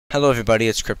Hello everybody,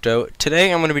 it's Krypto.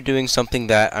 Today I'm going to be doing something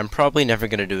that I'm probably never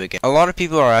going to do again. A lot of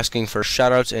people are asking for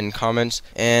shoutouts in comments,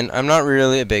 and I'm not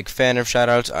really a big fan of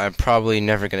shoutouts. I'm probably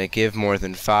never going to give more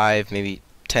than 5, maybe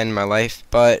 10 in my life,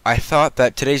 but I thought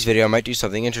that today's video I might do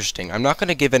something interesting. I'm not going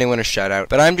to give anyone a shoutout,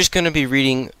 but I'm just going to be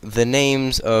reading the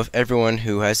names of everyone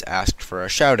who has asked for a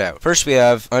shoutout. First we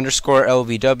have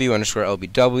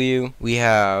 _LVW_LBW. We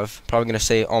have, probably going to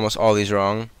say almost all these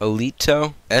wrong,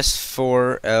 Alito,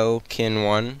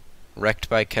 S4Lkin1, Wrecked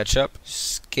by Ketchup,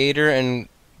 Skater and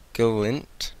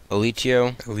Galint,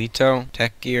 Alito,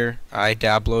 Tech Gear,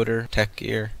 iDabloader, Tech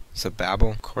Gear,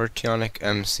 Zababble, Cortionic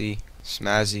MC,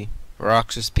 Smazzy,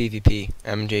 Roxas PvP,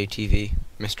 MJTV,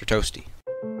 Mr. Toasty.